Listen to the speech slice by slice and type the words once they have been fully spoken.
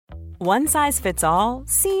One size fits all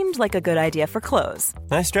seemed like a good idea for clothes.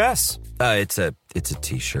 Nice dress. It's a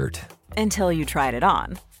t-shirt. Until you tried it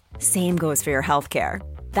on. Same goes for your healthcare.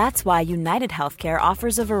 That's why United Healthcare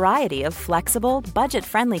offers a variety of flexible,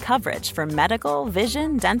 budget-friendly coverage for medical,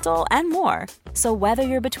 vision, dental, and more. So whether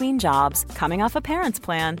you're between jobs, coming off a parent's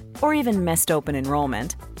plan, or even missed open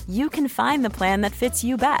enrollment, you can find the plan that fits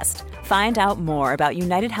you best. Find out more about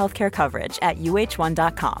United Healthcare coverage at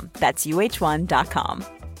uh1.com. That's uh1.com.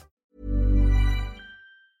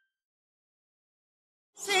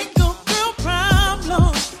 Single girl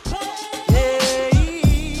problem.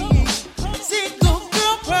 Single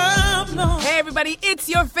girl problem. Hey everybody, it's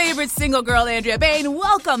your favorite single girl, Andrea Bain.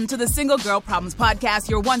 Welcome to the Single Girl Problems Podcast,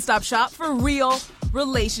 your one-stop shop for real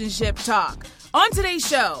relationship talk. On today's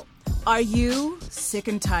show, are you sick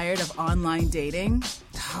and tired of online dating?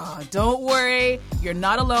 Oh, don't worry, you're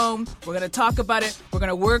not alone. We're going to talk about it. We're going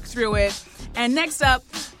to work through it. And next up,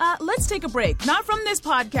 let's take a break. Not from this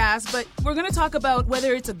podcast, but we're going to talk about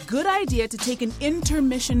whether it's a good idea to take an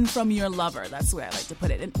intermission from your lover. That's the way I like to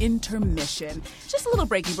put it, an intermission. Just a little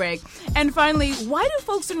breaky break. And finally, why do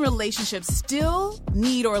folks in relationships still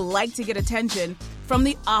need or like to get attention from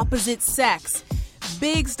the opposite sex?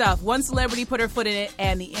 Big stuff. One celebrity put her foot in it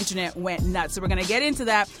and the internet went nuts. So we're going to get into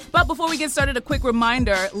that. But before we get started, a quick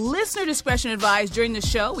reminder. Listener discretion advised. During the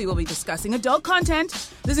show, we will be discussing adult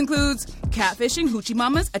content. This includes catfishing, hoochie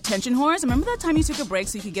mamas, attention whores. Remember that time you took a break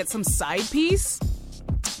so you could get some side piece?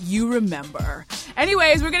 You remember.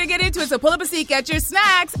 Anyways, we're going to get into it. So pull up a seat, get your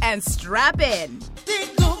snacks, and strap in.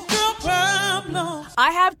 Single girl problem.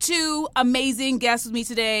 I have two amazing guests with me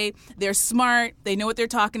today. They're smart. They know what they're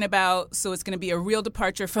talking about. So it's going to be a real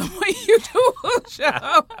departure from what you do on the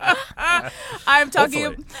show. I'm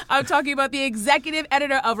talking about the executive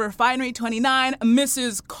editor of Refinery 29,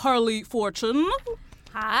 Mrs. Carly Fortune.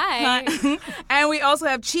 Hi. And we also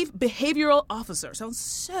have Chief Behavioral Officer, sounds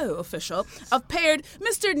so official, of Paired,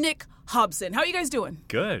 Mr. Nick Hobson. How are you guys doing?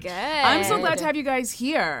 Good. Good. I'm so glad to have you guys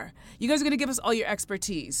here. You guys are going to give us all your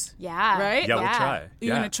expertise. Yeah. Right? Yeah, we'll try.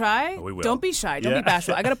 You're going to try? We will. Don't be shy. Don't be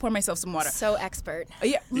bashful. I got to pour myself some water. So expert.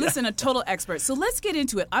 Listen, a total expert. So let's get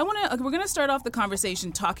into it. We're going to start off the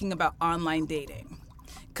conversation talking about online dating.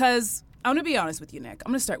 Because I'm going to be honest with you, Nick.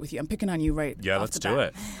 I'm going to start with you. I'm picking on you right Yeah, off let's the do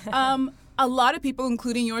bat. it. A lot of people,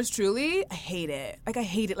 including yours truly, hate it. I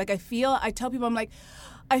hate it. I tell people,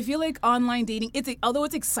 I feel like online dating, although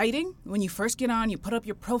it's exciting, when you first get on, you put up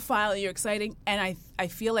your profile, you're exciting, and I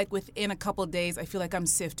feel like within a couple of days, I feel like I'm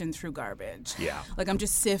sifting through garbage. Yeah. Like I'm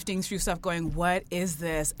just sifting through stuff going, what is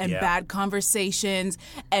this? And Yeah. bad conversations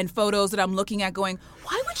and photos that I'm looking at going,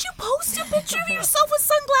 why would you post a picture of yourself with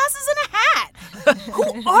sunglasses and a hat?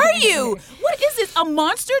 Who are you? What is this, a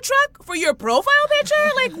monster truck for your profile picture?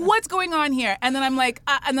 Like, what's going on here? And then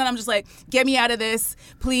I'm just like, get me out of this,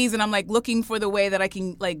 please. And I'm like looking for the way that I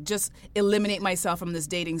can like just eliminate myself from this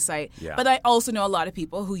dating site. Yeah. But I also know a lot of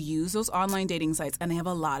people who use those online dating sites and they have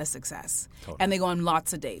a lot of success. Totally. And they go on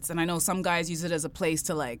lots of dates. And I know some guys use it as a place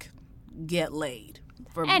to like get laid.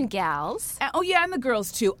 And gals. And the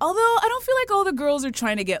girls too. Although I don't feel like all the girls are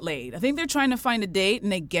trying to get laid. I think they're trying to find a date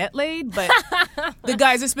and they get laid, but the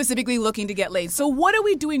guys are specifically looking to get laid. So what are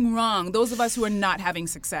we doing wrong, those of us who are not having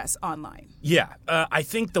success online? Yeah, I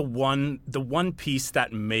think the one piece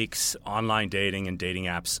that makes online dating and dating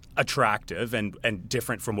apps attractive and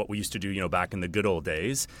different from what we used to do, back in the good old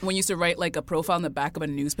days. When you used to write like a profile in the back of a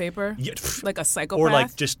newspaper? Yeah, like a psychopath? Or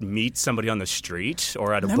like just meet somebody on the street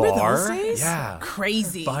or at a Remember bar. those days? Yeah. Crazy.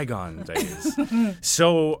 Bygone days.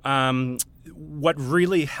 So what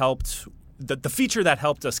really helped, the feature that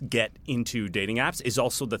helped us get into dating apps is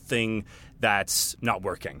also the thing that's not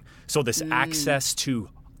working. So this access to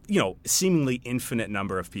seemingly infinite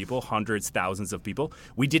number of people, hundreds, thousands of people.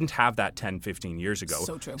 We didn't have that 10, 15 years ago.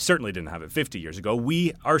 So true. Certainly didn't have it 50 years ago.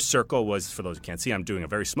 Our circle was, for those who can't see, I'm doing a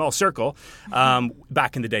very small circle.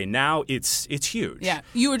 Back in the day. Now it's huge. Yeah.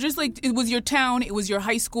 You were just like, it was your town, it was your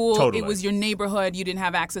high school, Totally. It was your neighborhood. You didn't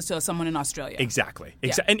have access to someone in Australia. Exactly.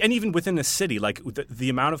 Yeah. And even within a city, like the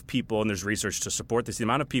amount of people, and there's research to support this, the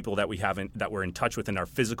amount of people that we have that we're in touch with in our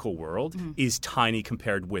physical world is tiny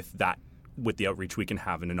compared with the outreach we can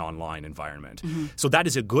have in an online environment. So that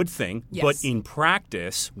is a good thing. Yes. But in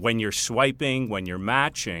practice, when you're swiping, when you're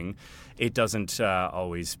matching, it doesn't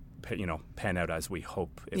always pan out as we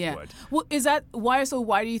hope it would. Well, is that why? So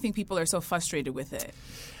why do you think people are so frustrated with it?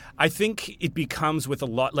 I think it becomes with a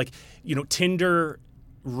lot, Tinder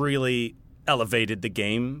really elevated the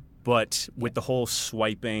game, but with the whole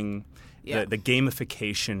swiping, the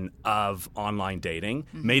gamification of online dating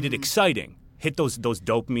made it exciting. hit those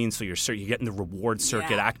dopamines, so you're getting the reward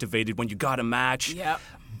circuit activated when you got a match. Yep.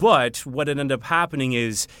 But what ended up happening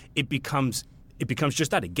is it becomes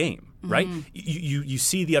just that, a game, right? You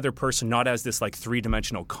see the other person not as this like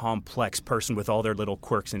three-dimensional complex person with all their little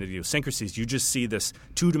quirks and idiosyncrasies. You just see this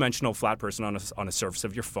two-dimensional flat person on a surface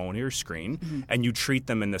of your phone or your screen, and you treat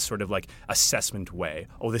them in this sort of like assessment way.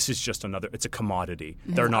 Oh, this is just it's a commodity.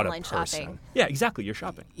 They're not a Online person. shopping. Yeah, exactly. You're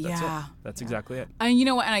shopping. That's Yeah. it. That's exactly it. And you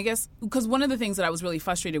know what? And I guess because one of the things that I was really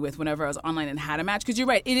frustrated with whenever I was online and had a match, because you're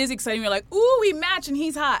right, it is exciting. You're like, ooh, we match and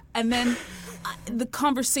he's hot. And then the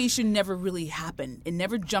conversation never really happened. It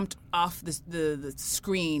never jumped off the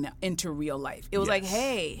screen into real life. It was like,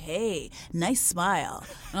 hey, nice smile.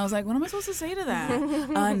 And I was like, what am I supposed to say to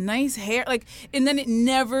that? Nice hair. Like, and then it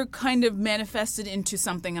never kind of manifested into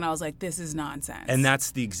something. And I was like, this is nonsense. And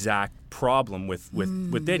that's the exact problem with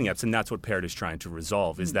dating apps, and that's what Paired is trying to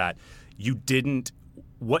resolve, is that you didn't.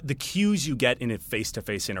 What the cues you get in a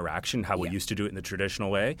face-to-face interaction, how we used to do it in the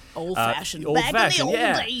traditional way. Old-fashioned. Back in the old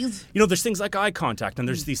days. You know, there's things like eye contact, and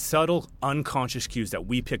there's these subtle, unconscious cues that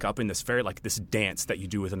we pick up in this this dance that you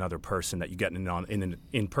do with another person that you get in an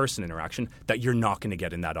in-person interaction that you're not going to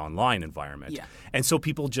get in that online environment. Yeah. And so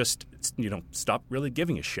people just, stop really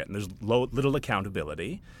giving a shit, and there's little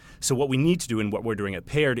accountability. So what we need to do, and what we're doing at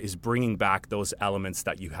Paired, is bringing back those elements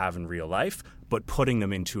that you have in real life, but putting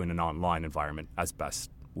them into an online environment as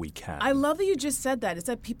best we can. I love that you just said that. It's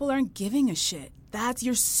that people aren't giving a shit.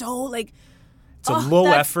 You're so like... It's a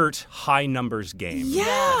low-effort, high-numbers game. Yeah.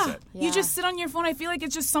 That's it. You just sit on your phone. I feel like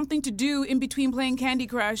it's just something to do in between playing Candy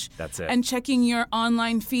Crush. That's it. And checking your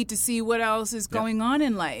online feed to see what else is going on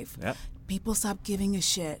in life. Yep. People stop giving a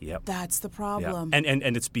shit. Yep. That's the Yeah. problem.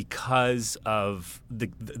 And it's because of the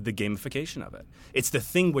gamification of it. It's the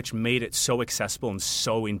thing which made it so accessible and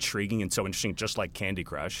so intriguing and so interesting, just like Candy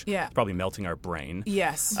Crush. Yeah. It's probably melting our brain.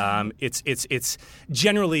 Yes. It's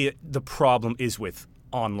generally the problem is with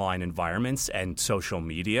online environments and social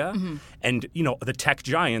media. And, the tech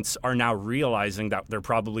giants are now realizing that they're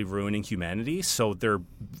probably ruining humanity. So they're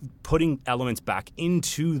putting elements back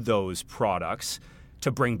into those products to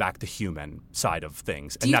bring back the human side of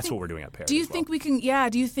things. And that's what we're doing at Paired. Do you think we can,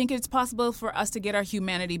 do you think it's possible for us to get our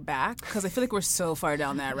humanity back? Because I feel like we're so far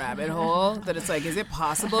down that rabbit hole that it's like, is it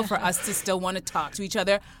possible for us to still want to talk to each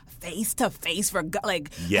other face to face for,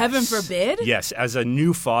 heaven forbid? Yes. As a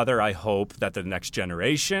new father, I hope that the next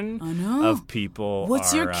generation of people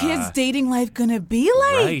What's are, your kids' dating life going to be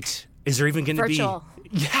like? Right. Is there even going to be... Virtual.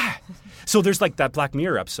 Yeah. So there's like that Black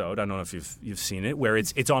Mirror episode. I don't know if you've seen it, where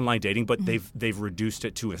it's online dating, but they've reduced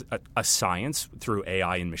it to a science through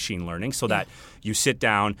AI and machine learning, so that you sit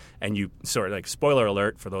down and you sort of like, spoiler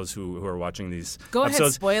alert for those who are watching these Go episodes.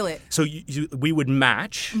 ahead, spoil it. So we would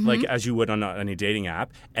match like as you would on any dating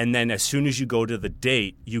app, and then as soon as you go to the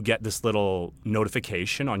date, you get this little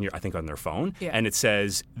notification on their phone, and it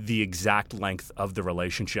says the exact length of the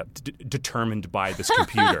relationship determined by this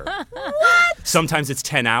computer. What? Sometimes it's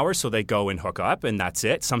 10 hours, so they go and hook up, and that's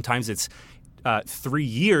it. Sometimes it's 3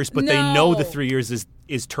 years, but they know the 3 years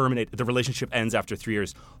is terminated. The relationship ends after 3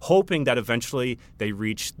 years, hoping that eventually they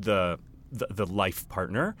reach the life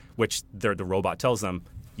partner, which the robot tells them,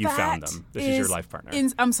 you found them. This is your life partner.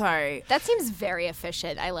 I'm sorry. That seems very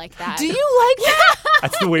efficient. I like that. Do you like that?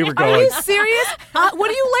 That's the way we're Are going. you serious? What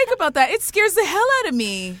do you like about that? It scares the hell out of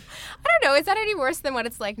me. I don't know. Is that any worse than what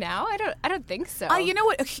it's like now? I don't think so. You know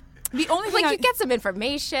what? The only thing you get some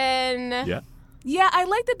information. Yeah. Yeah, I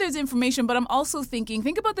like that there's information, but I'm also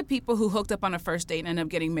think about the people who hooked up on a first date and end up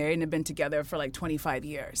getting married and have been together for like 25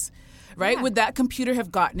 years, right? Yeah. Would that computer have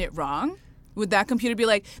gotten it wrong? Would that computer be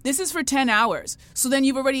like, this is for 10 hours? So then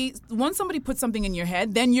once somebody puts something in your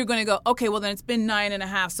head, then you're going to go, okay, well then it's been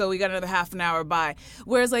 9.5, so we got another half an hour by.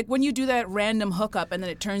 Whereas like when you do that random hookup and then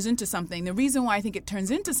it turns into something, the reason why I think it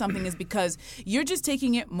turns into something is because you're just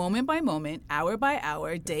taking it moment by moment, hour by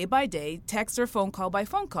hour, day by day, text or phone call by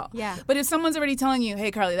phone call. Yeah. But if someone's already telling you,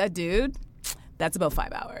 hey Carly, that dude, that's about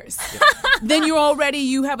 5 hours. Then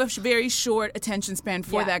you have a very short attention span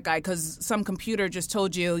for that guy because some computer just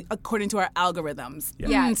told you, according to our algorithms,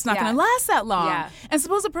 it's not going to last that long. Yeah. And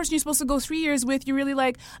suppose the person you're supposed to go 3 years with, you're really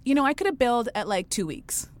like, I could have bailed at like 2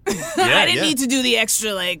 weeks. Yeah, I didn't need to do the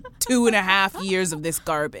extra like 2.5 years of this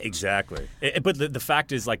garbage. Exactly. But the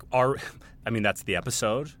fact is, like, that's the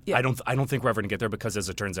episode. Yeah. I don't think we're ever going to get there because, as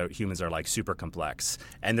it turns out, humans are like super complex,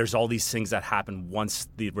 and there's all these things that happen once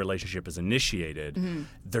the relationship is initiated.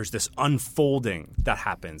 There's this unfolding that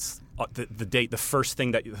happens. The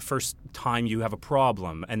first time you have a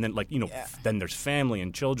problem, and then then there's family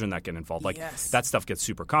and children that get involved. That stuff gets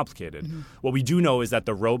super complicated. What we do know is that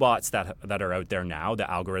the robots that are out there now, the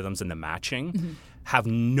algorithms and the matching, have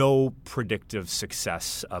no predictive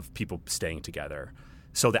success of people staying together.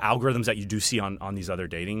 So the algorithms that you do see on these other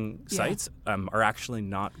dating sites are actually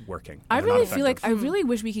not working. I They're really not feel like effective. I really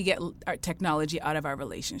wish we could get our technology out of our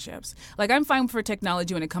relationships. Like I'm fine for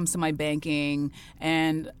technology when it comes to my banking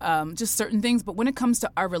and just certain things, but when it comes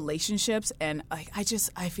to our relationships, and like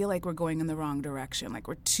I feel like we're going in the wrong direction. Like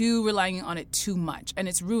we're too relying on it too much, and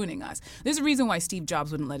it's ruining us. There's a reason why Steve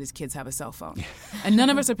Jobs wouldn't let his kids have a cell phone, and none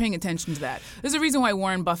of us are paying attention to that. There's a reason why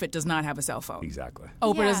Warren Buffett does not have a cell phone. Exactly.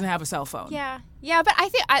 Oprah Yeah. doesn't have a cell phone. Yeah, but I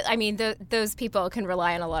think I mean those people can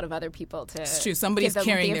rely on a lot of other people to. It's true. Somebody's give them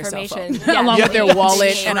carrying the their cell phone information. along with their Yeah.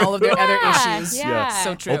 wallet and all of their other Yeah, issues. yeah.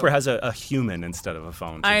 So true. Oprah has a human instead of a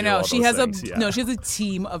phone. To I do know all she those has things. she has a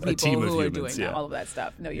team of people team of who are humans, doing yeah. all of that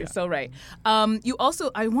stuff. No, you're so right. You also,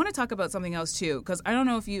 I want to talk about something else too, because I don't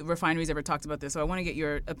know if you refineries ever talked about this, so I want to get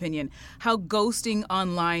your opinion. How ghosting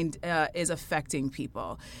online is affecting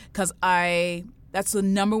people, because that's the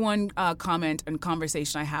number one comment and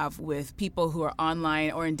conversation I have with people who are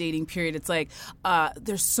online or in dating period. It's like,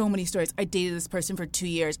 there's so many stories. I dated this person for 2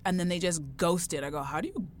 years and then they just ghosted. I go, how do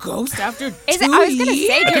you ghost after 2 years? I was going to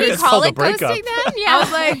say, do you It's call called a it breakup. ghosting then? Yeah. I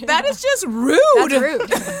was like, that is just rude. That's rude.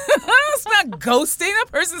 It's not ghosting. That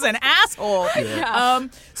person's an asshole.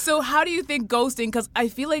 So how do you think ghosting? Because I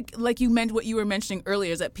feel like you meant what you were mentioning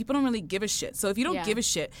earlier is that people don't really give a shit. So if you don't Yeah. give a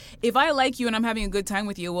shit, if I like you and I'm having a good time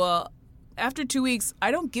with you, well, after 2 weeks, I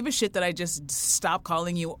don't give a shit that I just stop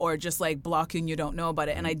calling you or just like block you and you don't know about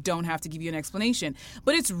it, and I don't have to give you an explanation.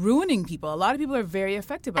 But it's ruining people. A lot of people are very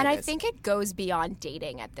affected by And this. I think it goes beyond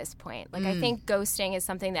dating at this point. Like, I think ghosting is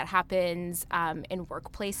something that happens in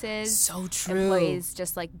workplaces. So true. Employees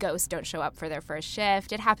just like ghost, don't show up for their first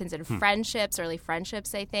shift. It happens in friendships, early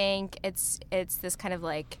friendships, I think. It's this kind of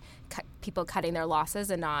like people cutting their losses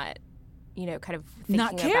and not, kind of thinking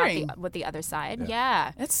Not caring. about what the other side.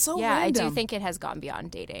 Yeah. That's so Yeah, I random. do think it has gone beyond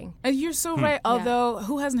dating. And you're so right. Although,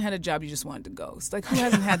 who hasn't had a job you just wanted to ghost? Like, who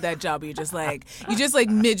hasn't had that job where you just like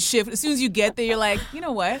mid shift? As soon as you get there, you're like, you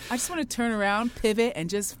know what? I just want to turn around, pivot, and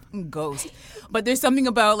just ghost. But there's something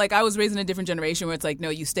about, like, I was raised in a different generation where it's like, no,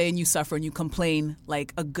 you stay and you suffer and you complain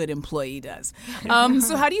like a good employee does.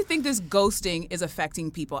 So how do you think this ghosting is affecting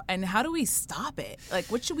people, and how do we stop it? Like,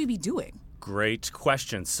 what should we be doing? Great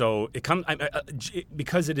question. So it comes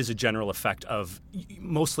because it is a general effect of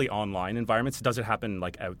mostly online environments. Does it happen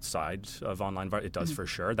like outside of online environments? It does for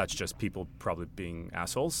sure. That's just people probably being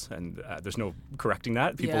assholes, and there's no correcting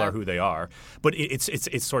that. People are who they are. But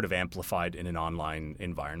it's sort of amplified in an online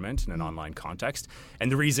environment, in an online context.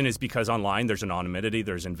 And the reason is because online there's anonymity,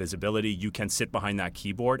 there's invisibility. You can sit behind that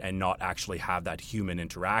keyboard and not actually have that human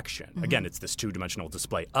interaction. Again, it's this two-dimensional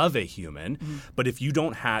display of a human. But if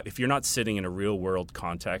you're not sitting in a real world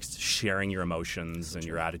context, sharing your emotions and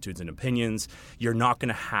your attitudes and opinions, you're not going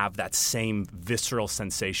to have that same visceral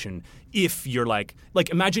sensation. If you're like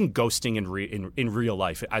imagine ghosting in real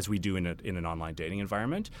life as we do in an online dating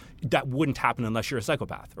environment. That wouldn't happen unless you're a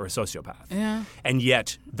psychopath or a sociopath. Yeah. And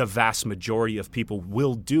yet the vast majority of people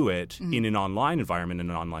will do it in an online environment, in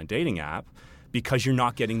an online dating app, because you're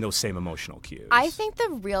not getting those same emotional cues. I think the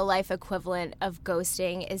real life equivalent of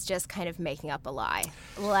ghosting is just kind of making up a lie.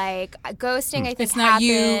 Like ghosting, I think It's not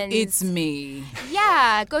happens, you, it's me.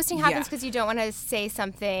 Yeah, ghosting happens Yeah. because you don't want to say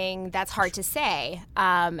something that's hard to say,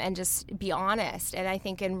 and just be honest. And I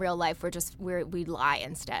think in real life we lie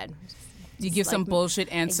instead. You give some bullshit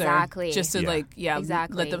answer. Exactly. Just to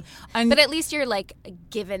Exactly. let them. And But at least you're like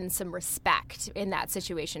given some respect in that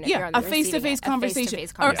situation. If you're on the a face-to-face receiving end. A conversation.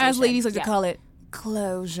 face-to-face Or as conversation. ladies like to Yeah. call it,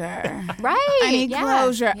 closure. Right. I need yeah,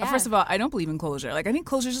 closure. yeah. First of all, I don't believe in closure. Like, I think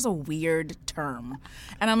closure is just a weird term.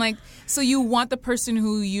 And I'm like, so you want the person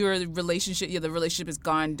who the relationship has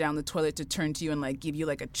gone down the toilet to turn to you and like give you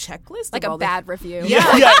like a checklist? like of a all the- bad review. Yeah,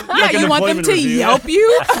 like an you want them employment to review. Yelp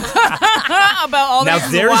you about all the Now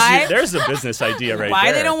reasons why. there's a business idea right Why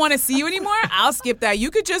there. they don't want to see you anymore? I'll skip that.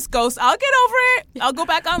 You could just ghost. I'll get over it. I'll go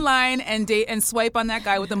back online and date and swipe on that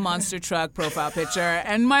guy with the monster truck profile picture,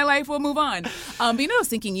 and my life will move on. But I was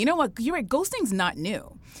thinking, you know what? You're right. Ghosting's not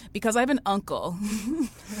new. Because I have an uncle.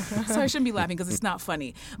 So I shouldn't be laughing because it's not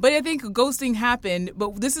funny. But I think ghosting happened,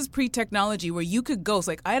 but this is pre-technology where you could ghost.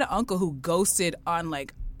 Like, I had an uncle who ghosted on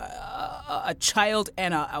like a child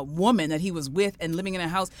and a woman that he was with and living in a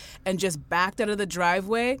house, and just backed out of the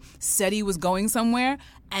driveway, said he was going somewhere,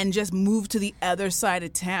 and just moved to the other side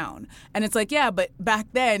of town. And it's like, yeah, but back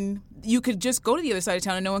then you could just go to the other side of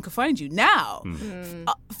town and no one could find you. Now,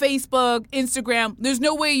 Facebook, Instagram, there's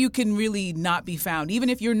no way you can really not be found. Even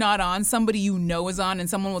if you're not on, somebody you know is on, and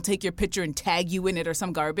someone will take your picture and tag you in it or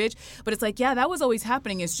some garbage. But it's like, yeah, that was always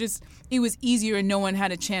happening. It's just, it was easier and no one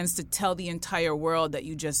had a chance to tell the entire world that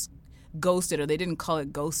you just ghosted, or they didn't call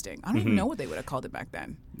it ghosting. I don't Mm-hmm. even know what they would have called it back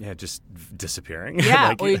then. Yeah, just disappearing. Yeah,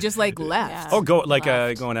 Like, or you just like left. oh, going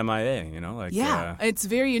MIA. You know, like Yeah, it's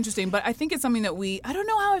very interesting, but I think it's something that I don't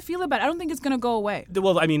know how I feel about it. I don't think it's going to go away.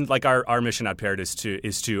 Well, I mean, like our mission at Paired is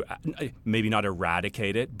to maybe not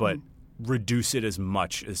eradicate it, but reduce it as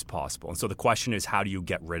much as possible. And so the question is, how do you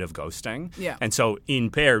get rid of ghosting? Yeah. And so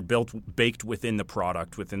in Paired, baked within the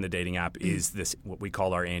product, within the dating app, is this what we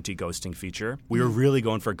call our anti-ghosting feature. We were really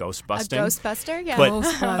going for ghost busting. A Ghostbuster? Yeah. But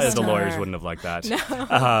Ghostbuster. the lawyers wouldn't have liked that.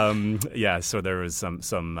 No. So there was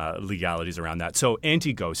some legalities around that. So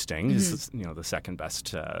anti-ghosting is the second best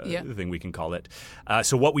thing we can call it.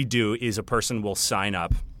 So what we do is a person will sign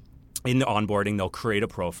up. In the onboarding, they'll create a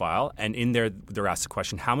profile, and in there, they're asked the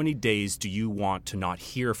question, how many days do you want to not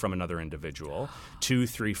hear from another individual? 2,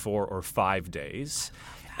 3, 4, or 5 days?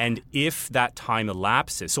 And if that time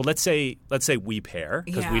elapses, so let's say we pair,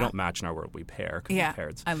 because we don't match in our world, we pair. Yeah, we're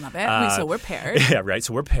paired. I love it. So we're paired. Yeah, right.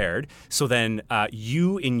 So we're paired. So then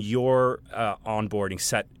you, in your onboarding,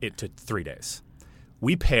 set it to 3 days.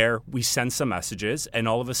 We pair, we send some messages, and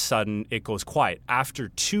all of a sudden it goes quiet. After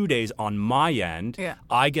 2 days on my end,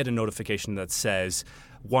 I get a notification that says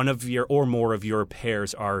one of your or more of your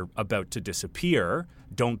pairs are about to disappear.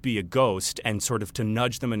 Don't be a ghost, and sort of to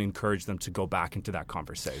nudge them and encourage them to go back into that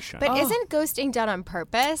conversation. But isn't ghosting done on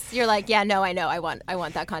purpose? You're like, yeah, no, I know. I want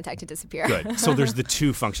that contact to disappear. Good. So there's the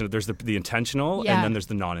two functions. There's the intentional, and then there's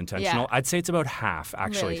the non-intentional. Yeah. I'd say it's about half,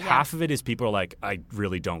 actually. Really, yeah. Half of it is people are like, I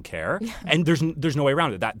really don't care, and there's no way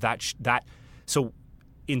around it. So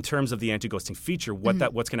in terms of the anti-ghosting feature, what's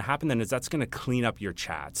going to happen then is that's going to clean up your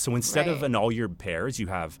chats. So instead of in all your pairs, you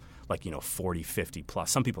have 40, 50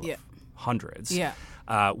 plus. Some people have hundreds. Yeah.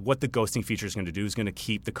 What the ghosting feature is going to do is going to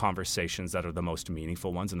keep the conversations that are the most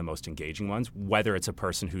meaningful ones and the most engaging ones. Whether it's a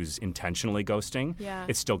person who's intentionally ghosting,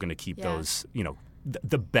 it's still going to keep those,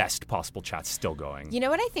 the best possible chats still going. You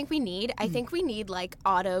know what I think we need? I think we need like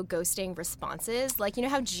auto ghosting responses. Like, you know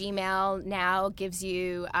how Gmail now gives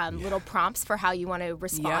you little prompts for how you want to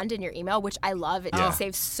respond in your email, which I love. It just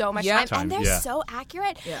saves so much time. And they're so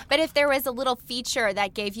accurate. Yeah. But if there was a little feature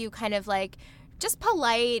that gave you kind of like just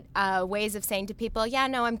polite ways of saying to people, yeah,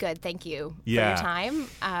 no, I'm good, thank you for your time.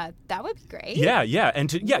 That would be great. Yeah,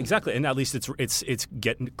 exactly. And at least it's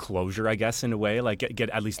getting closure, I guess, in a way. Like get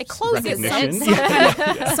at least it closes recognition.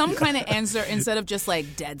 Some kind of answer instead of just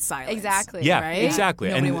like dead silence. Exactly. Yeah, right? exactly.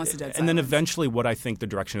 Nobody wants to dead silence. And then eventually, what I think the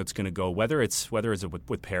direction it's going to go, whether it's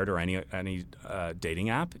with Paired or any dating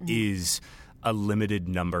app, is a limited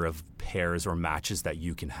number of pairs or matches that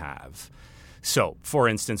you can have. So, for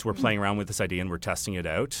instance, we're playing around with this idea and we're testing it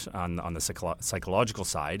out on the psychological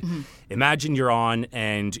side. Imagine you're on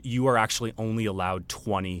and you are actually only allowed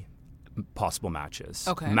 20 possible matches,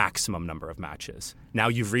 maximum number of matches. Now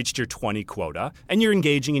you've reached your 20 quota and you're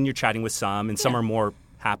engaging and you're chatting with some, and some are more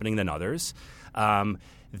happening than others.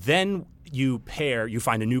 Then you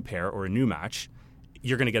find a new pair or a new match.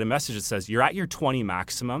 You're going to get a message that says you're at your 20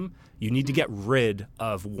 maximum. You need to get rid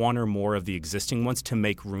of one or more of the existing ones to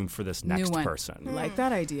make room for this next person. Like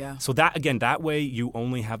that idea. So that way you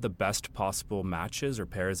only have the best possible matches or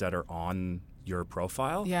pairs that are on your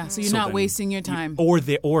profile. Yeah, so you're not wasting your time. Or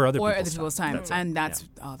other people's time. That's and that's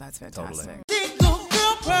fantastic. Totally. Single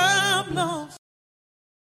girl problems.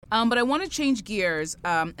 But I want to change gears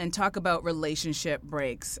and talk about relationship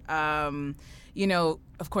breaks. Of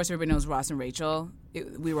course, everybody knows Ross and Rachel.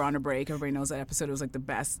 We were on a break. Everybody knows that episode. It was like the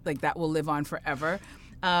best. Like that will live on forever.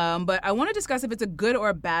 But I want to discuss if it's a good or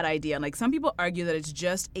a bad idea. And like some people argue that it's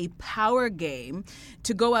just a power game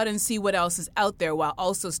to go out and see what else is out there while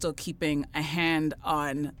also still keeping a hand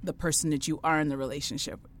on the person that you are in the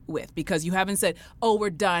relationship with. Because you haven't said, oh,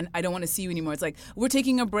 we're done. I don't want to see you anymore. It's like, we're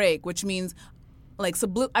taking a break, which means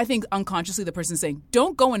I think unconsciously the person's saying,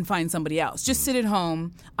 don't go and find somebody else. Just sit at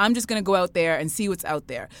home. I'm just going to go out there and see what's out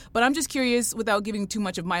there. But I'm just curious, without giving too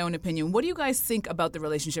much of my own opinion, what do you guys think about the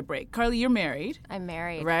relationship break? Carly, you're married. I'm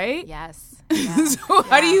married. Right? Yes. So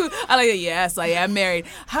how do you, yes, I am married.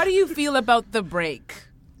 How do you feel about the break?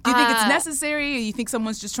 Do you think it's necessary, or you think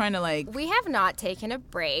someone's just trying to We have not taken a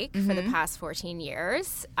break for the past 14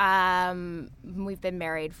 years. We've been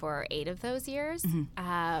married for 8 of those years.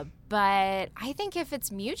 But I think if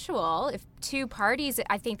it's mutual, if two parties,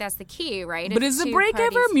 I think that's the key, right? But is the break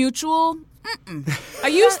ever mutual? I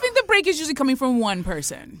used to think the break is usually coming from one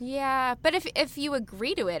person. Yeah, but if you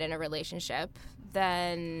agree to it in a relationship,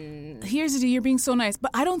 then here's the deal. You're being so nice, but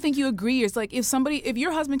I don't think you agree. It's like if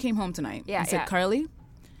your husband came home tonight and said, Carly,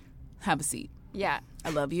 have a seat. Yeah. I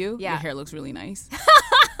love you. Yeah. Your hair looks really nice.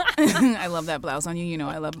 I love that blouse on you. You know,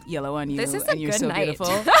 I love yellow on you. This is and a you're good so night. beautiful.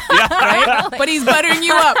 Right? But he's buttering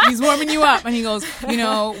you up. He's warming you up. And he goes, you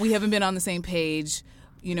know, we haven't been on the same page,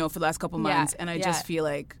 you know, for the last couple months. And I just feel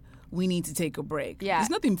like we need to take a break. Yeah. There's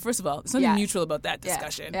nothing, first of all, there's nothing mutual about that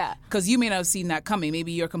discussion. Yeah. Because you may not have seen that coming.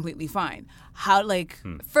 Maybe you're completely fine. How, like...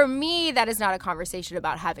 For me, that is not a conversation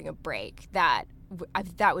about having a break. That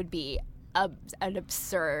would be an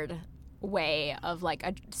absurd way of like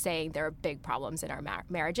saying there are big problems in our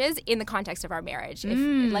marriages in the context of our marriage. If,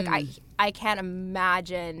 like I can't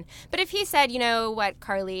imagine. But if he said, you know what,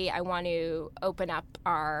 Carly, I want to open up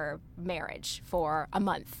our marriage for a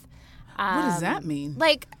month. What does that mean?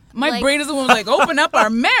 My brain is the one who's like, open up our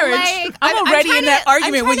marriage. I'm already in that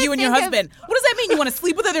argument with you and your husband. What does that mean? You want to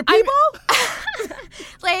sleep with other people?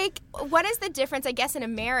 Like, what is the difference, I guess, in a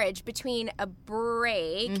marriage between a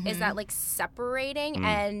break, is that like separating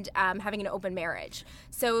and having an open marriage?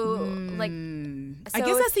 So, like, I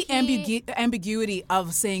guess that's the ambiguity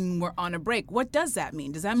of saying we're on a break. What does that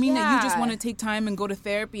mean? Does that mean that you just want to take time and go to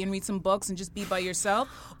therapy and read some books and just be by yourself?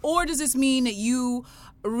 Or does this mean that you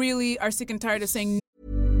really are sick and tired of saying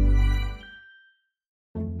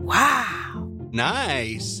Wow.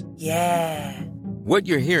 Nice. Yeah. What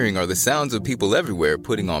you're hearing are the sounds of people everywhere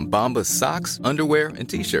putting on Bombas socks, underwear, and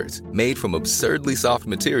T-shirts made from absurdly soft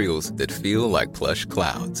materials that feel like plush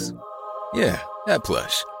clouds. Yeah, that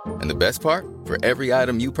plush. And the best part? For every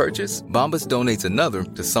item you purchase, Bombas donates another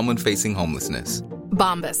to someone facing homelessness.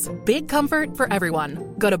 Bombas. Big comfort for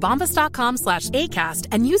everyone. Go to bombas.com/ACAST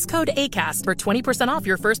and use code ACAST for 20% off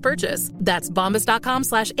your first purchase. That's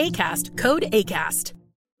bombas.com/ACAST. Code ACAST.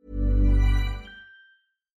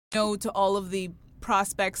 No to all of the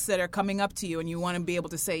prospects that are coming up to you and you want to be able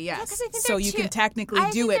to say yes. So you can technically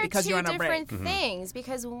do it because you're on a break. Different things,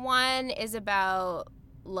 because one is about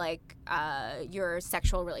like your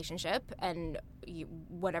sexual relationship and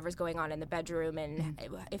whatever's going on in the bedroom, and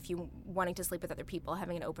if you wanting to sleep with other people,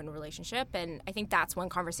 having an open relationship, and I think that's one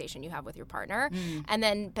conversation you have with your partner. And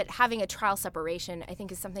then, but having a trial separation, I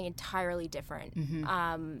think, is something entirely different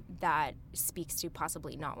that speaks to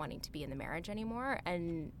possibly not wanting to be in the marriage anymore,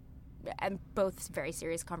 and both very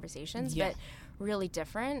serious conversations, but really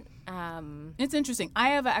different. It's interesting. I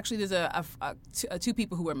have there's two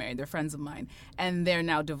people who were married. They're friends of mine, and they're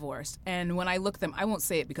now divorced. And when I look at them, I won't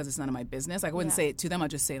say it because it's none of my business. I wouldn't say it to them. I'll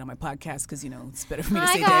just say it on my podcast because, you know, it's better for me to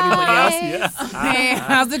say it to everybody else. Hey,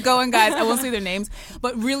 how's it going, guys? I won't say their names.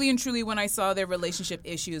 But really and truly, when I saw their relationship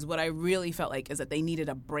issues, what I really felt like is that they needed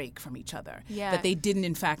a break from each other. Yeah. That they didn't,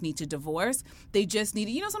 in fact, need to divorce. They just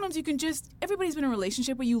needed, you know, sometimes you can just, everybody's been in a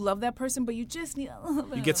relationship where you love that person, but you just need a little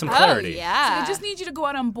bit You get some clarity. Oh, yeah. So they just need you to go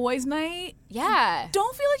out on boys' night. Yeah.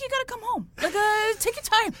 Don't feel like you got to come home. Like, take your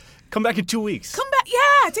time. Come back in 2 weeks. Come back,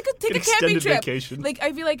 yeah. Take a camping trip. Vacation. Like,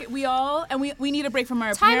 I feel like we all, and we need a break from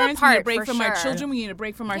our Time parents. apart, we need a break from our sure. children. We need a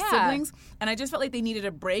break from our siblings. And I just felt like they needed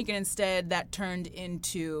a break, and instead that turned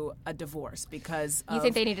into a divorce because you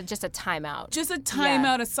think they needed just a timeout. Just a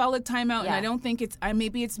timeout, a solid timeout. Yeah. And I don't think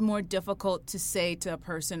maybe it's more difficult to say to a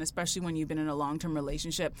person, especially when you've been in a long-term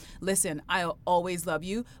relationship, listen, I'll always love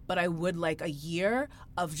you, but I would like a year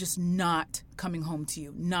of just not coming home to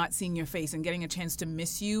you, not seeing your face, and getting a chance to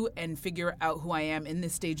miss you and figure out who I am in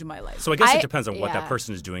this stage of my life. So I guess it depends on what that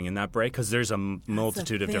person is doing in that break, because there's a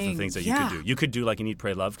multitude of different things that you could do. You could do like an Eat,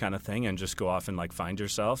 Pray, Love kind of thing and just go off and like find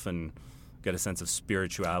yourself and get a sense of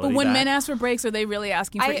spirituality. But when men ask for breaks, are they really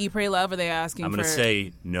asking for Eat, Pray, Love? Or are they asking I'm going to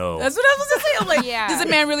say no. That's what I was going to say. I'm like, does a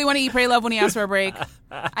man really want to eat, pray, love when he asks for a break?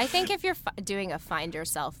 I think if you're doing a find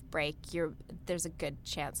yourself break, there's a good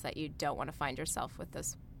chance that you don't want to find yourself with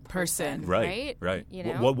this person. Right. You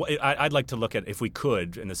know? I'd like to look at, if we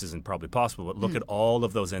could, and this isn't probably possible, but look at all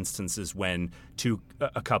of those instances when two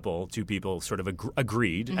people sort of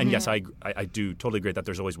agreed. And yes, I do totally agree that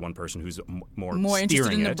there's always one person who's more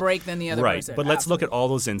interested in the break than the other person. But let's look at all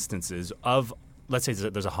those instances of, let's say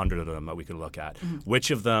there's 100 of them that we could look at.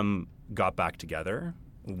 Which of them got back together?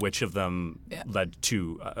 Which of them led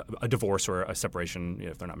to a divorce or a separation,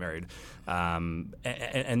 if they're not married, and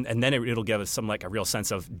then it'll give us a real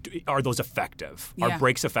sense of, are those effective? Are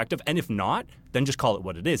breaks effective? And if not, then just call it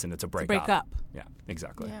what it is, and it's a breakup. Yeah,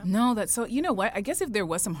 exactly. Yeah. No, that's so. You know what? I guess if there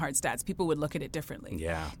was some hard stats, people would look at it differently.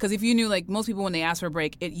 Yeah. Because if you knew, like most people, when they ask for a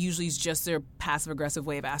break, it usually is just their passive aggressive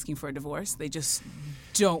way of asking for a divorce. They just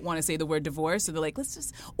don't want to say the word divorce, so they're like,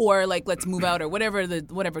 let's move out, or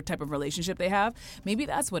whatever type of relationship they have. Maybe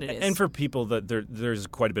that's what it is. And for people that there's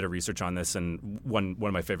quite a bit of research on this, and one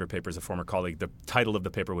of my favorite papers, a former colleague, the title of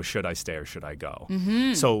the paper was "Should I Stay or Should I Go?"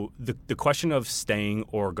 Mm-hmm. So the question of staying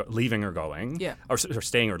or leaving or going, or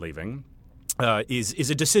staying or leaving, is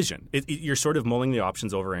a decision. You're sort of mulling the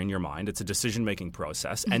options over in your mind. It's a decision-making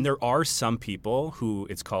process. And there are some people who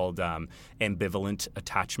it's called ambivalent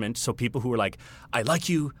attachment. So people who are like, I like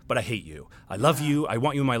you, but I hate you. I love you, I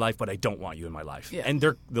want you in my life, but I don't want you in my life. Yeah. And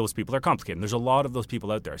those people are complicated. And there's a lot of those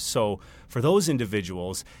people out there. So for those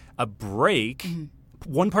individuals, a break,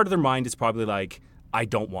 one part of their mind is probably like, I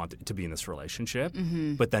don't want to be in this relationship.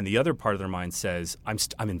 But then the other part of their mind says,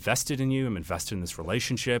 I'm invested in you. I'm invested in this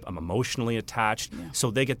relationship. I'm emotionally attached. Yeah. So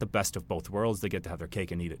they get the best of both worlds. They get to have their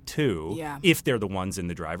cake and eat it too, if they're the ones in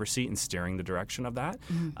the driver's seat and steering the direction of that.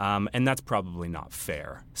 And that's probably not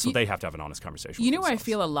fair. So they have to have an honest conversation with where I themselves.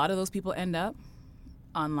 feel a lot of those people end up?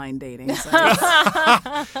 Online dating sites.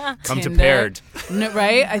 Come to Paired. No,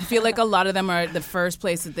 right? I feel like a lot of them are the first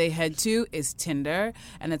place that they head to is Tinder.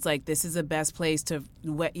 And it's like, this is the best place to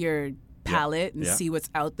wet your palate and see what's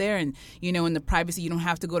out there. And, in the privacy, you don't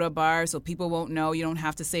have to go to a bar so people won't know. You don't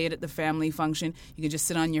have to say it at the family function. You can just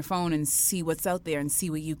sit on your phone and see what's out there and see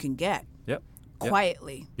what you can get. Yep.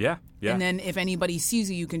 Quietly. Yeah. And then if anybody sees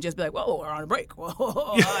you, you can just be like, whoa, we're on a break.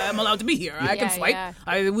 Whoa, I'm allowed to be here. I can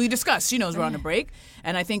swipe. We discussed. She knows we're on a break.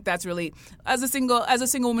 And I think that's really, as a single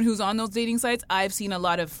woman who's on those dating sites, I've seen a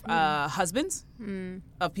lot of husbands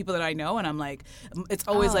of people that I know. And I'm like, it's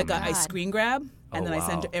always I screen grab. And then I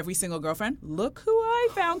send to every single girlfriend, look who I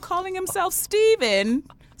found calling himself Steven.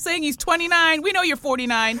 Saying he's 29. We know you're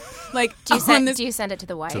 49. Like, do you send it to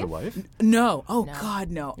the wife? To the wife? No. Oh, no. God,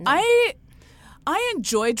 no. I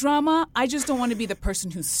enjoy drama. I just don't want to be the person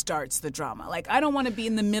who starts the drama. Like, I don't want to be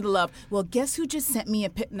in the middle of, well, guess who just sent me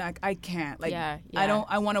a I can't. Like,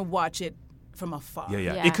 I want to watch it from afar.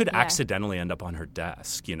 Yeah. It could accidentally end up on her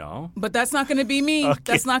desk, But that's not going to be me. Okay.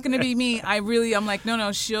 That's not going to be me. I'm like,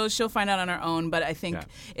 no, she'll find out on her own. But I think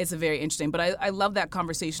it's a very interesting. But I love that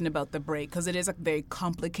conversation about the break because it is a very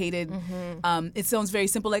complicated. It sounds very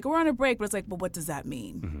simple, like we're on a break, but it's like, well, what does that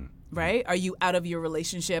mean? Right? Are you out of your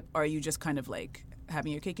relationship, or are you just kind of like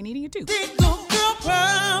having your cake and eating it too?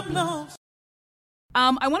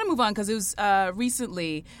 I want to move on because it was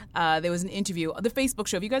recently there was an interview, the Facebook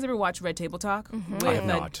show. Have you guys ever watched Red Table Talk? I have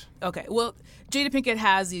not. Okay, well, Jada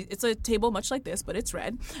Pinkett it's a table much like this, but it's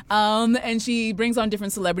red. And she brings on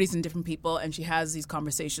different celebrities and different people, and she has these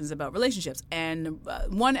conversations about relationships. And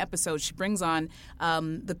one episode, she brings on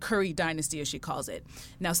the Curry dynasty, as she calls it.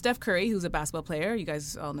 Now, Steph Curry, who's a basketball player, you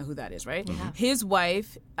guys all know who that is, right? Yeah. His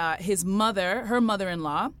wife, his mother, her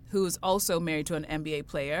mother-in-law, who's also married to an NBA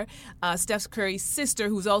player, Steph Curry's sister,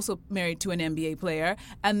 who's also married to an NBA player,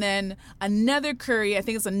 and then another Curry, I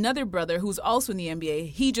think it's another brother, who's also in the NBA.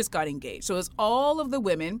 He just got engaged. So it's all of the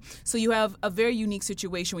women. So you have a very unique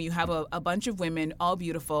situation where you have a bunch of women, all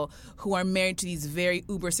beautiful, who are married to these very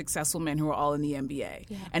uber successful men who are all in the NBA.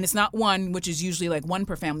 Yeah. And it's not one, which is usually like one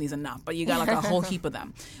per family is enough, but you got like a whole heap of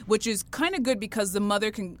them, which is kind of good because the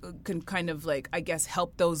mother can kind of like, I guess,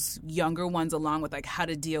 help those younger ones along with like how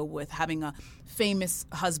to deal with having a famous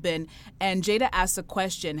husband. And Jada asks a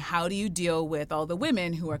question, how do you deal with all the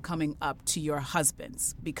women who are coming up to your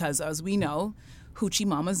husbands? Because as we know, hoochie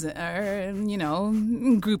mamas are,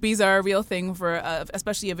 groupies are a real thing for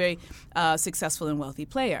especially a very successful and wealthy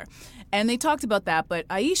player. And they talked about that, but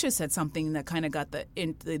Aisha said something that kind of got the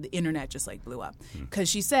internet just like blew up. Because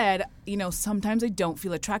she said, sometimes I don't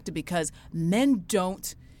feel attracted because men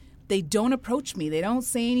don't approach me. They don't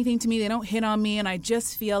say anything to me. They don't hit on me. And I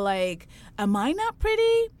just feel like, am I not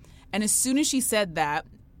pretty? And as soon as she said that,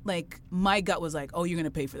 like, my gut was like, oh, you're going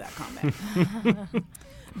to pay for that comment.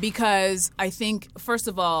 Because I think, first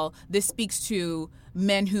of all, this speaks to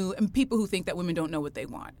men and people who think that women don't know what they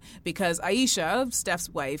want. Because Aisha, Steph's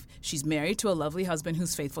wife, she's married to a lovely husband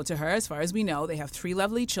who's faithful to her. As far as we know, they have 3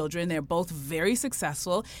 lovely children. They're both very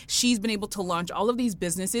successful. She's been able to launch all of these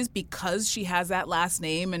businesses because she has that last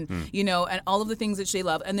name and, and all of the things that she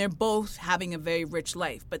loves. And they're both having a very rich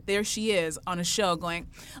life. But there she is on a show going,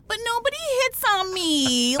 but nobody hits on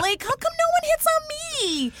me. Like, how come no one hits on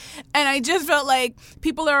me? And I just felt like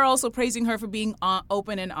people are also praising her for being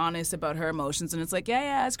open and honest about her emotions. And it's like,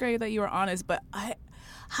 yeah, it's great that you were honest, but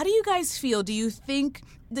how do you guys feel? Do you think,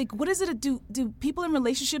 like, what is it? Do people in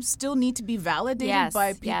relationships still need to be validated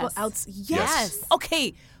by people outside? Yes.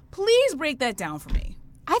 Okay, please break that down for me.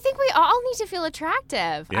 I think we all need to feel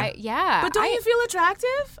attractive. Yeah. But don't you feel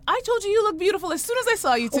attractive? I told you look beautiful as soon as I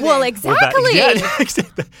saw you today. Well, exactly. I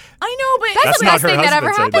know, but that's the best thing that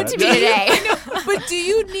ever happened to me today. I know, but do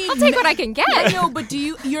you need? I'll take what I can get. I know, but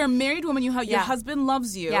you're a married woman. Your husband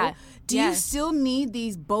loves you. Yeah. Do you still need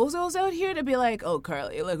these bozos out here to be like, oh,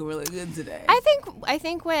 Carly, you look really good today? I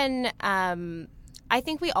think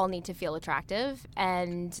we all need to feel attractive,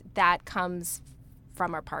 and that comes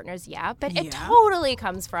from our partners, but it totally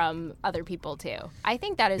comes from other people too. I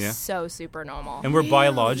think that is so super normal. And we're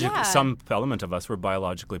biologically, some element of us, we're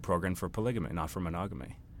biologically programmed for polygamy, not for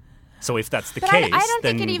monogamy. So if that's the case,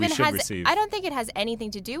 then we should receive. I don't think it has anything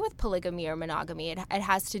to do with polygamy or monogamy. It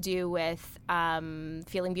has to do with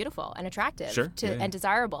feeling beautiful and attractive and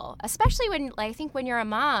desirable, especially when, I think, when you're a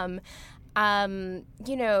mom.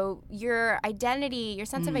 Your identity, your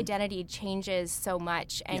sense of identity changes so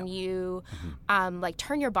much, and you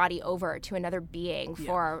turn your body over to another being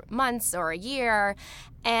for months or a year,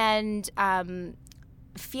 and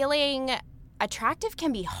feeling attractive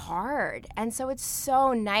can be hard. And so it's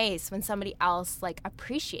so nice when somebody else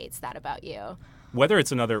appreciates that about you. Whether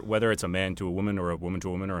it's a man to a woman or a woman to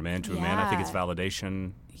a woman or a man to a man, I think it's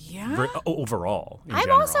validation overall. I'm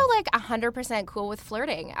general. also 100% cool with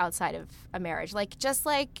flirting outside of a marriage, just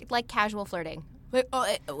like casual flirting. Wait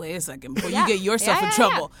a second before you get yourself in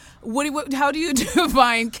trouble. How do you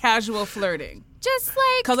define casual flirting? Just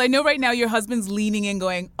because I know right now your husband's leaning in,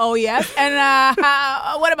 going, "Oh yes," and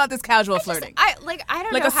what about this casual flirting? I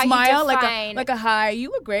don't know a how smile, you define like a hi, you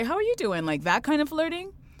look great. How are you doing? Like that kind of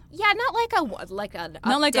flirting. Yeah, not like an not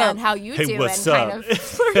up like down how you hey, doing what's kind up? of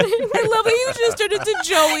flirting. I love that you just turned into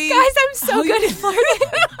Joey. Guys, I'm so good at flirting.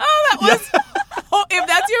 That was. Oh, if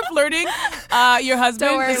that's your flirting, your husband.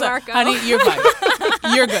 Don't worry, is Marco. Honey, you're fine.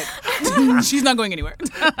 You're good. She's not going anywhere.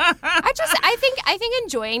 I think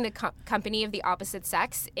enjoying the company of the opposite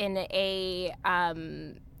sex in a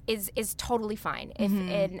is totally fine.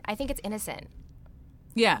 And I think it's innocent.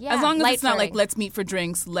 Yeah, as long as it's not like, let's meet for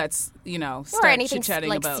drinks, let's, start or anything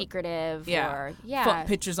chit-chatting about secretive or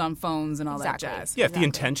pictures on phones and all that jazz. Yeah, if the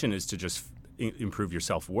intention is to just improve your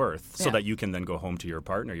self-worth so that you can then go home to your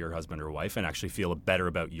partner, your husband or wife, and actually feel better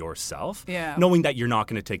about yourself, knowing that you're not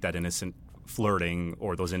going to take that innocent flirting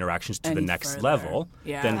or those interactions to the next level,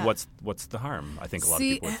 then what's the harm? I think a lot of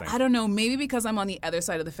people would think. I don't know. Maybe because I'm on the other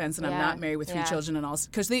side of the fence and I'm not married with 3 children and all.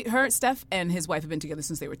 Because Steph and his wife have been together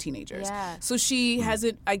since they were teenagers. Yeah. So she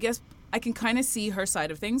hasn't, I guess, I can kind of see her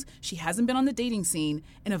side of things. She hasn't been on the dating scene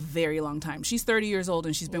in a very long time. She's 30 years old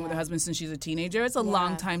and she's been with her husband since she's a teenager. It's a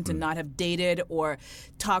long time to not have dated or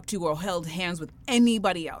talked to or held hands with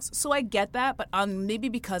anybody else. So I get that, but maybe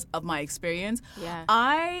because of my experience,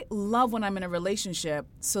 I love when I'm in a relationship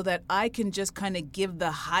so that I can just kind of give the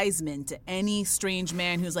Heisman to any strange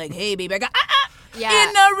man who's like, hey, baby, I got in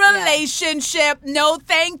a relationship. No,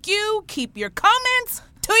 thank you. Keep your comments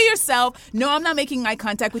to yourself. No, I'm not making eye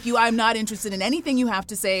contact with you. I'm not interested in anything you have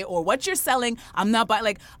to say or what you're selling. I'm not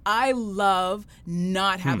buying. I love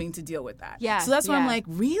not having to deal with that. Yeah. So that's why I'm like,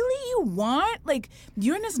 really? You want?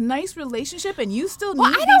 You're in this nice relationship and you still need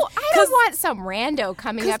I don't want some rando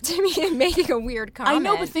coming up to me and making a weird comment. I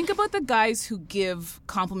know, but think about the guys who give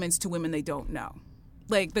compliments to women they don't know.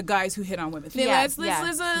 Like the guys who hit on women.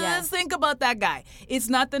 Let's think about that guy. It's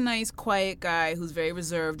not the nice, quiet guy who's very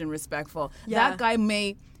reserved and respectful. Yeah. That guy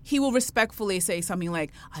he will respectfully say something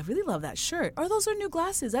like, I really love that shirt. Or those are new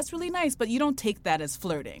glasses. That's really nice. But you don't take that as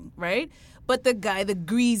flirting, right? But the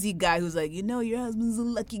greasy guy who's like, your husband's a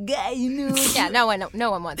lucky guy, Yeah, no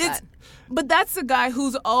one wants that. But that's the guy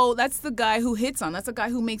that's the guy who hits on. That's the guy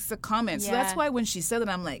who makes the comment. So that's why when she said that,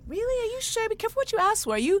 I'm like, really? Are you sure? Be careful what you ask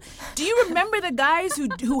for. Do you remember the guys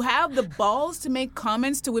who have the balls to make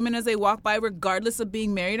comments to women as they walk by, regardless of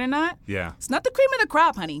being married or not? Yeah. It's not the cream of the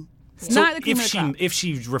crop, honey. If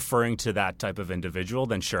she's referring to that type of individual,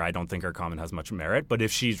 then sure, I don't think her comment has much merit. But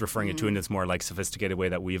if she's referring it to in this more sophisticated way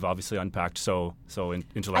that we've obviously unpacked so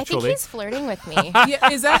intellectually, I think he's flirting with me.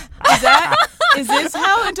 Is this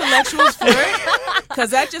how intellectuals flirt? Because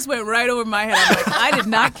that just went right over my head. I'm like, I did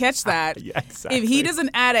not catch that. Yeah, exactly. If he doesn't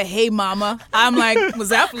add a "Hey, mama," I'm like, was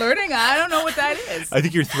that flirting? I don't know what that is. I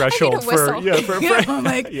think your threshold for I'm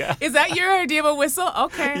like, is that your idea of a whistle?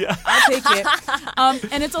 Okay, I'll take it.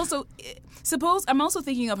 And it's also. Suppose I'm also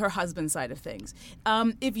thinking of her husband's side of things.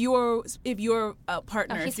 If your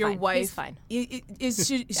partner, if your wife, he's fine.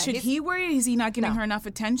 Should he worry? Is he not giving her enough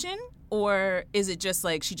attention, or is it just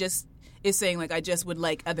like she just is saying like I just would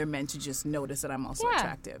like other men to just notice that I'm also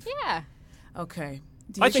attractive? Yeah. Okay.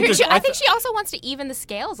 I think she also wants to even the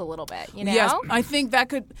scales a little bit, Yes, I think that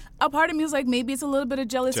could. A part of me is like maybe it's a little bit of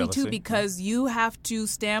jealousy too, because you have to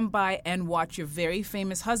stand by and watch your very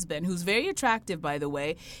famous husband, who's very attractive, by the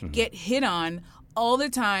way, get hit on all the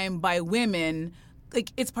time by women.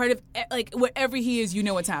 Like it's part of wherever he is,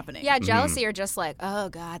 what's happening. Yeah, jealousy or just like, oh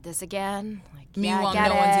God, this again. Meanwhile,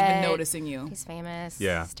 no one's even noticing you. He's famous.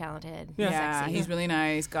 Yeah, he's talented. Yeah, sexy. He's really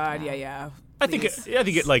nice. God, yeah. I think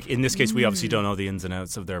in this case, we obviously don't know the ins and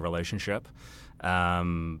outs of their relationship.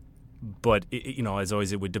 But as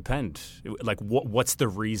always, it would depend. Like, what's the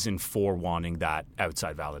reason for wanting that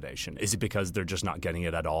outside validation? Is it because they're just not getting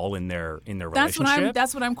it at all in their relationship?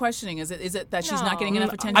 That's what I'm questioning. Is it that she's not getting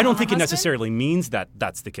enough attention? I don't from think her it husband? necessarily means that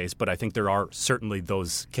that's the case, but I think there are certainly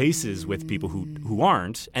those cases with people who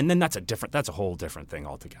aren't, and then that's a whole different thing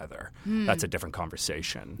altogether. That's a different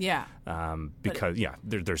conversation. Yeah. Because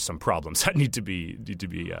there's some problems that need to be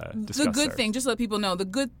discussed. The good there. thing, just to let people know, the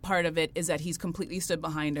good part of it is that he's completely stood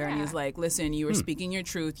behind her and he's like, listen, you were speaking your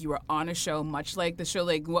truth. You were on a show, much like the show,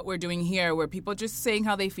 like what we're doing here, where people are just saying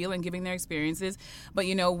how they feel and giving their experiences. But,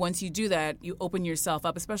 once you do that, you open yourself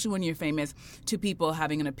up, especially when you're famous, to people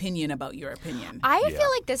having an opinion about your opinion. I feel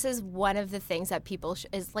like this is one of the things that people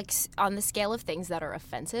is like on the scale of things that are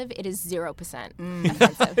offensive, it is 0%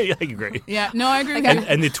 offensive. Yeah, I agree. Yeah, no, I agree with you.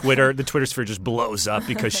 And the Twitter sphere just blows up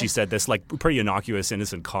because she said this like pretty innocuous,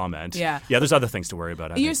 innocent comment. Yeah. There's other things to worry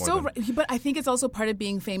about. You're so right, but I think it's also part of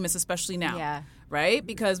being famous, especially now. Yeah. Right?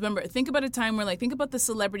 Because remember, think about a time where, think about the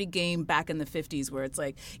celebrity game back in the 50s where it's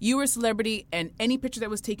like you were a celebrity and any picture that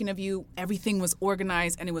was taken of you, everything was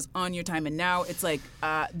organized and it was on your time. And now it's like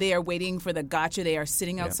they are waiting for the gotcha. They are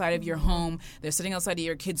sitting outside of your home. They're sitting outside of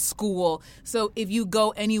your kid's school. So if you go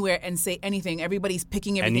anywhere and say anything, everybody's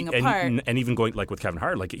picking everything apart. And even going like with Kevin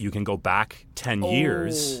Hart, like you can go back 10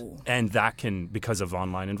 years and that can, because of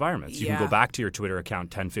online environments, you can go back to your Twitter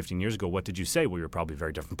account 10, 15 years ago. What did you say? Well, you're probably a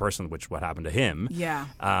very different person, what happened to him. Yeah.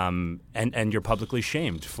 And you're publicly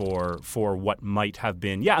shamed for what might have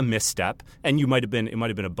been a misstep, and it might have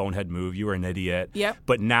been a bonehead move. You were an idiot. Yep.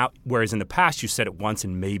 But now, whereas in the past you said it once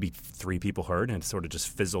and maybe 3 people heard and it sort of just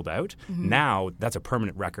fizzled out. Mm-hmm. Now that's a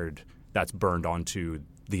permanent record that's burned onto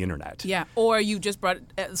the internet. Yeah, or you just brought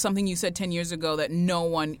something you said 10 years ago that no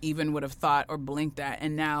one even would have thought or blinked at,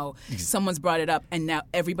 and now someone's brought it up, and now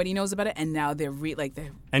everybody knows about it, and now they're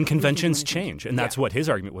and conventions change, and that's what his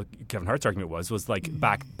argument, what Kevin Hart's argument was like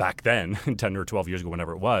back then, 10 or 12 years ago,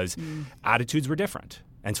 whenever it was, attitudes were different.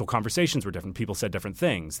 And so conversations were different. People said different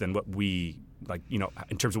things than what we,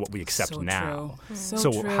 in terms of what we accept now.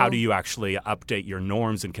 So true. How do you actually update your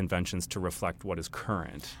norms and conventions to reflect what is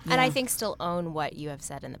current? And I think still own what you have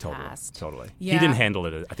said in the past. Totally. Yeah. He didn't handle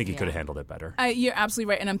it. I think he could have handled it better. You're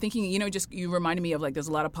absolutely right. And I'm thinking, you reminded me of there's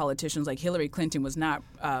a lot of politicians, like Hillary Clinton was not,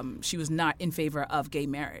 she was not in favor of gay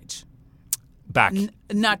marriage. Back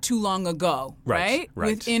not too long ago, right?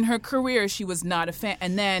 Within her career, she was not a fan,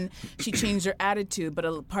 and then she changed her attitude. But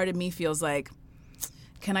a part of me feels like,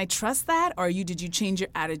 can I trust that, or did you change your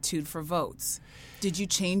attitude for votes? Did you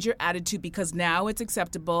change your attitude because now it's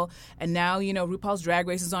acceptable, and now RuPaul's Drag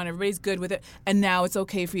Race is on, everybody's good with it, and now it's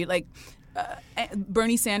okay for you,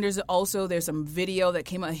 Bernie Sanders also, there's some video that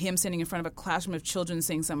came out of him sitting in front of a classroom of children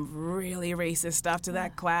saying some really racist stuff to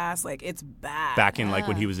that class. It's bad. Back in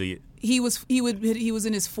when he was He was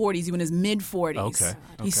in his 40s. He was in his mid 40s. Okay.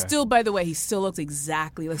 He's still, by the way, he still looks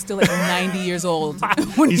exactly still 90 years old.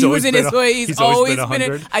 When He's he always was in been his a- 40s, he's always been been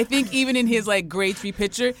 100. I think even in his grade 3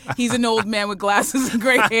 picture, he's an old man with glasses and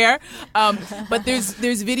gray hair. But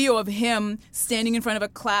there's video of him standing in front of a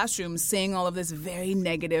classroom saying all of this very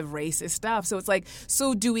negative racist stuff. So it's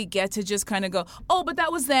so do we get to just kind of go, oh, but that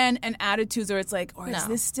was then, and attitudes, or it's is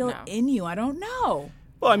this still in you? I don't know.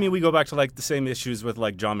 Well, I mean, we go back to the same issues with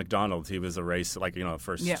John McDonnell. He was a race,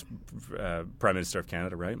 first Prime Minister of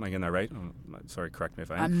Canada, right? Am I getting that right? Sorry, correct me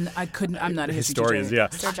if I am. I'm not a historian. teacher. Yeah,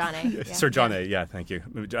 Sir John A. Sir John A. Yeah, thank you.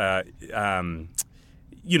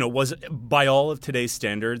 Was by all of today's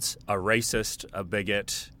standards a racist, a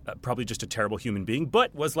bigot, probably just a terrible human being,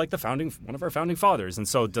 but was one of our founding fathers. And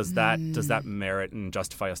so does that merit and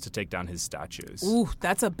justify us to take down his statues? Ooh,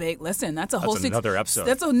 that's a big listen. That's another episode.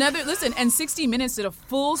 That's another listen. And 60 Minutes did a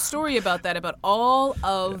full story about that, about all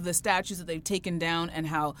of the statues that they've taken down and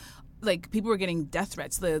how. People were getting death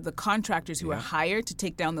threats. The contractors who were hired to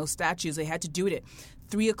take down those statues, they had to do it at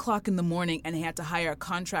 3:00 in the morning, and they had to hire a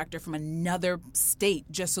contractor from another state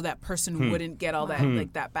just so that person wouldn't get all that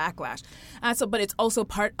that backlash. But it's also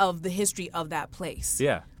part of the history of that place.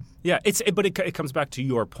 Yeah. Yeah, but it comes back to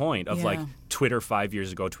your point of Twitter 5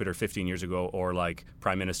 years ago, Twitter 15 years ago, or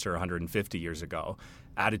Prime Minister 150 years ago.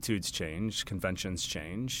 Attitudes change, conventions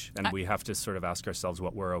change, and we have to sort of ask ourselves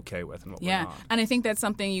what we're okay with and what we're not. And I think that's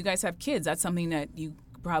something, you guys have kids, that's something that you're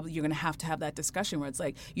going to have that discussion where it's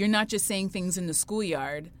you're not just saying things in the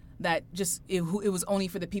schoolyard that it was only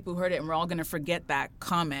for the people who heard it, and we're all going to forget that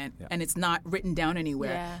comment, and it's not written down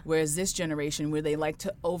anywhere. Yeah. Whereas this generation, where they like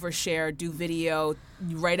to overshare, do video,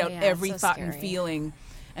 write out every thought and feeling,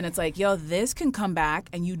 And it's like, yo, this can come back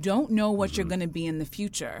and you don't know what you're going to be in the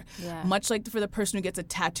future. Yeah. Much like for the person who gets a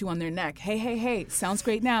tattoo on their neck. Hey, sounds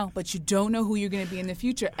great now, but you don't know who you're going to be in the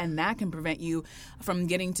future. And that can prevent you from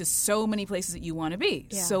getting to so many places that you want to be.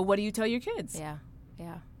 Yeah. So what do you tell your kids? Yeah.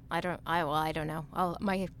 I don't know.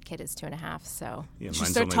 My kid is 2.5, so. Yeah, you should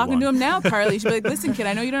start talking to him now, Carly. You should be like, listen, kid,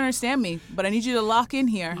 I know you don't understand me, but I need you to lock in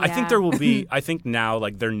here. I think there will be, I think now,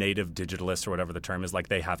 like, they're native digitalists or whatever the term is, like,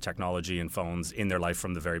 they have technology and phones in their life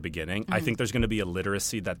from the very beginning. I think there's going to be a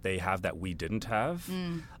literacy that they have that we didn't have.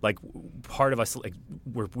 Like, part of us, like,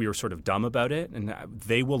 we were sort of dumb about it, and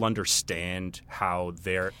they will understand how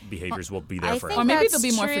their behaviors will be there forever. Or maybe they'll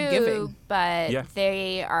be more forgiving. But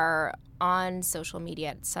they are on social media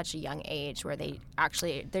at such a young age where they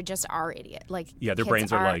just are idiot. Like, their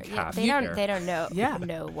brains are like half. They don't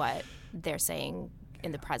know what they're saying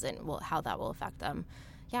in the present, how that will affect them.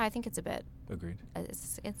 Yeah, I think it's a bit. Agreed.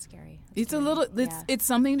 It's scary. It's a little. It's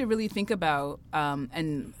something to really think about.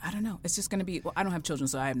 And I don't know. It's just going to be. Well, I don't have children,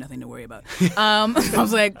 so I have nothing to worry about. I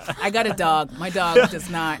was like, I got a dog. My dog does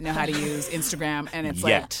not know how to use Instagram, and it's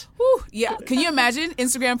like, whew, yeah. Can you imagine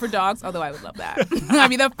Instagram for dogs? Although I would love that. I'd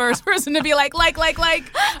be the first person to be like.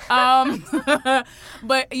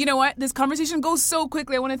 But you know what? This conversation goes so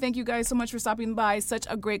quickly. I want to thank you guys so much for stopping by. Such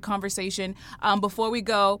a great conversation. Before we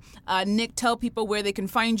go, Nick, tell people where they can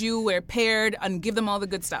find you, where Paired, and give them all the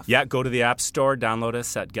good stuff. Yeah, go to the App Store, download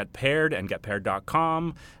us at Get Paired and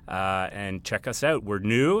getpaired.com, and check us out. We're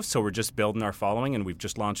new, so we're just building our following, and we've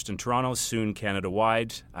just launched in Toronto, soon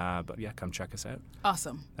Canada-wide. But yeah, come check us out.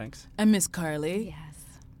 Awesome. Thanks. And Miss Carly. Yes.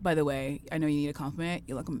 By the way, I know you need a compliment.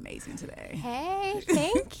 You look amazing today. Hey,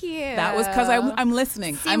 thank you. That was because I'm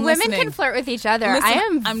listening. See, women can flirt with each other.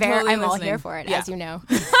 I'm I'm all listening. here for it, as you know.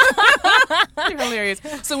 You're hilarious.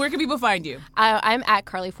 So where can people find you? I'm at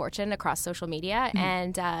Carly Fortune across social media,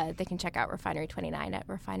 and they can check out Refinery 29 at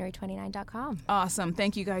refinery29.com. Awesome.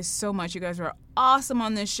 Thank you guys so much. You guys were awesome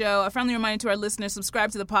on this show. A friendly reminder to our listeners, subscribe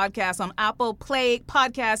to the podcast on Apple Play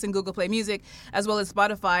Podcasts and Google Play Music, as well as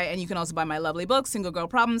Spotify. And you can also buy my lovely book, Single Girl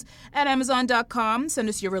Problems, at Amazon.com. Send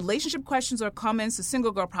us your relationship questions or comments to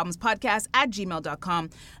singlegirlproblemspodcast@gmail.com.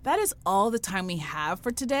 That is all the time we have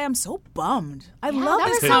for today. I'm so bummed. I love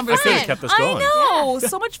this conversation. Kept us going. I know.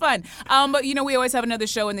 So much fun. But, we always have another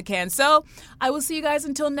show in the can. So I will see you guys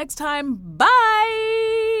until next time. Bye.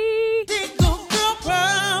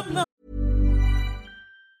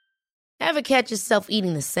 Ever catch yourself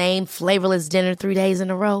eating the same flavorless dinner 3 days in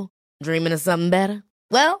a row? Dreaming of something better?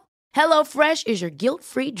 Well, HelloFresh is your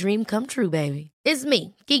guilt-free dream come true, baby. It's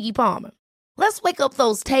me, Keke Palmer. Let's wake up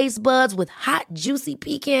those taste buds with hot, juicy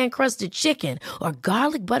pecan-crusted chicken or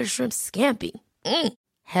garlic butter shrimp scampi.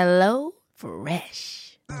 Hello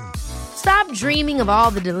Fresh. Stop dreaming of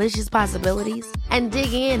all the delicious possibilities and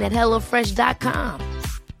dig in at HelloFresh.com.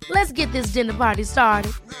 Let's get this dinner party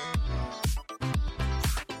started.